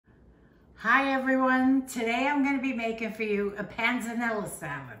Hi everyone, today I'm going to be making for you a panzanella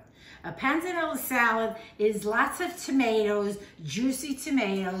salad. A panzanella salad is lots of tomatoes, juicy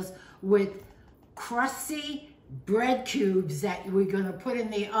tomatoes with crusty bread cubes that we're going to put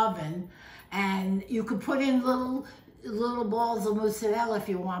in the oven. And you could put in little balls of mozzarella if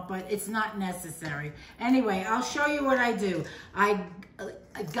you want, but it's not necessary. Anyway, I'll show you what I do. I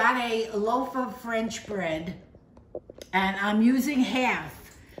got a loaf of French bread and I'm using half,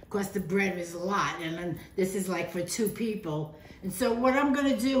 because the bread is a lot, and then this is like for 2 people. And so what I'm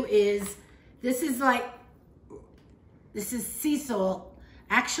gonna do is, this is sea salt.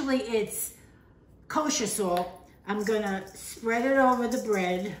 Actually, it's kosher salt. I'm gonna spread it over the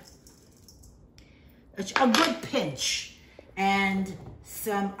bread, a good pinch, and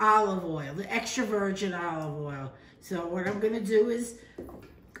some olive oil, the extra virgin olive oil. So what I'm gonna do is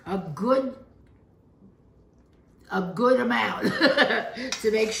a good amount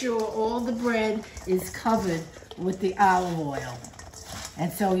to make sure all the bread is covered with the olive oil. And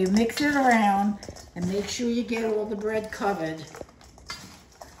so you mix it around and make sure you get all the bread covered.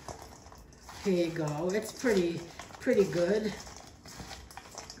 Here you go. It's pretty good.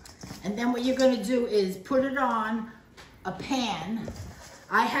 And then what you're gonna do is put it on a pan.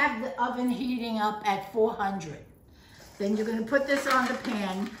 I have the oven heating up at 400. Then you're gonna put this on the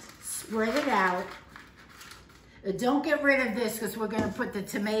pan, spread it out. Don't get rid of this because we're going to put the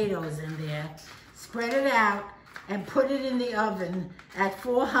tomatoes in there. Spread it out and put it in the oven at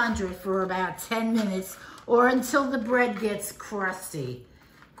 400 for about 10 minutes or until the bread gets crusty,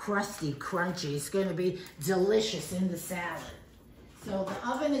 crunchy. It's going to be delicious in the salad. So the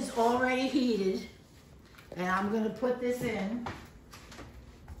oven is already heated and I'm going to put this in.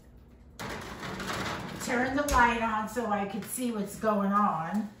 Turn the light on so I can see what's going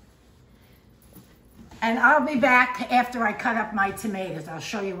on. And I'll be back after I cut up my tomatoes. I'll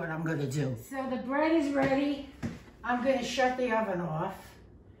show you what I'm gonna do. So the bread is ready. I'm gonna shut the oven off.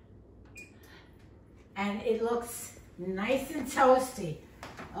 And it looks nice and toasty.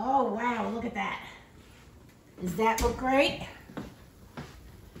 Oh wow, look at that. Does that look great?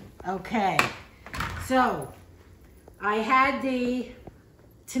 Okay, so I had the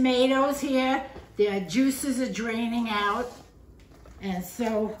tomatoes here. Their juices are draining out. And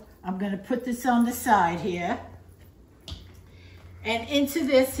so I'm gonna put this on the side here. And into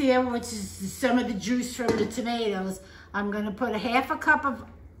this here, which is some of the juice from the tomatoes, I'm gonna put a half a cup of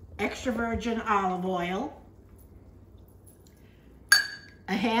extra virgin olive oil,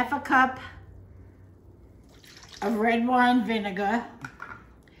 a half a cup of red wine vinegar,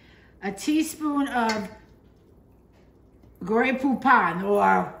 a teaspoon of Grey Poupon,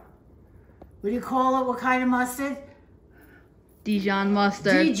 or what do you call it? What kind of mustard? Dijon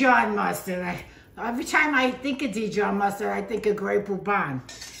mustard. Dijon mustard. Every time I think of Dijon mustard, I think of Grey Poupon.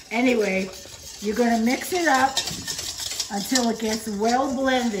 Anyway, you're going to mix it up until it gets well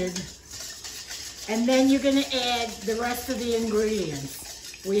blended. And then you're going to add the rest of the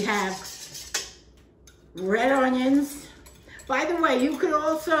ingredients. We have red onions. By the way, you could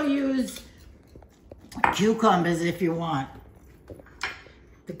also use cucumbers if you want.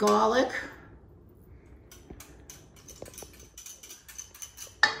 The garlic.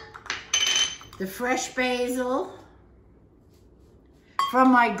 The fresh basil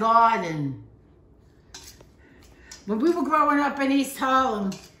from my garden. When we were growing up in East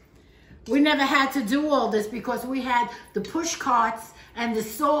Harlem, we never had to do all this because we had the push carts and the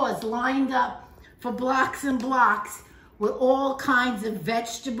saws lined up for blocks and blocks with all kinds of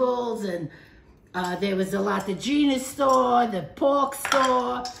vegetables, and there was the Latagina store, the pork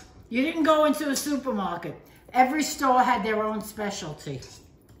store. You didn't go into a supermarket. Every store had their own specialty.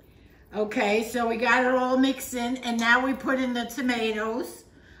 Okay, so we got it all mixed in, and now we put in the tomatoes.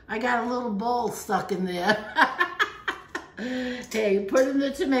 I got a little bowl stuck in there. Okay, you put in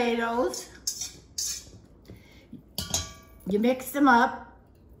the tomatoes. You mix them up.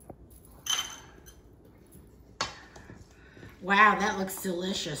 Wow, that looks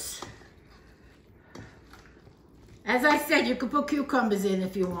delicious. As I said, you could put cucumbers in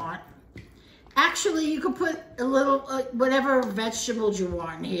if you want. Actually, you could put a little, whatever vegetables you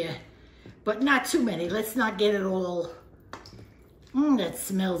want in here. But not too many. Let's not get it all. That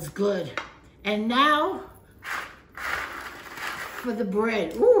smells good. And now for the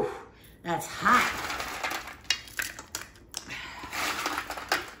bread. Ooh, that's hot.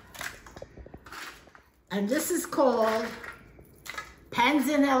 And this is called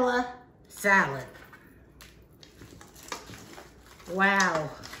Panzanella Salad. Wow.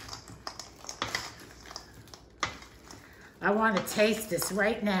 I want to taste this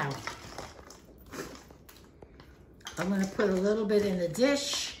right now. I'm going to put a little bit in the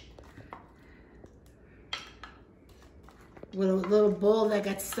dish. with a little bowl that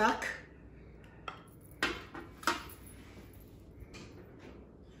got stuck.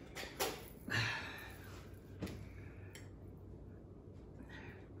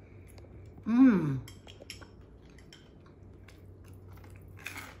 Mmm.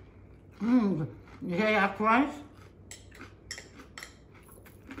 Mmm. You hear that crunch?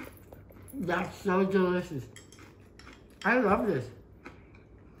 That's so delicious. I love this.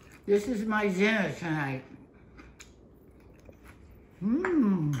 This is my dinner tonight.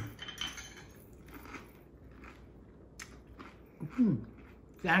 Mmm.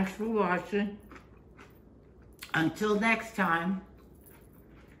 Thanks for watching. Until next time,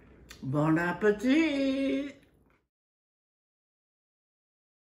 bon appetit.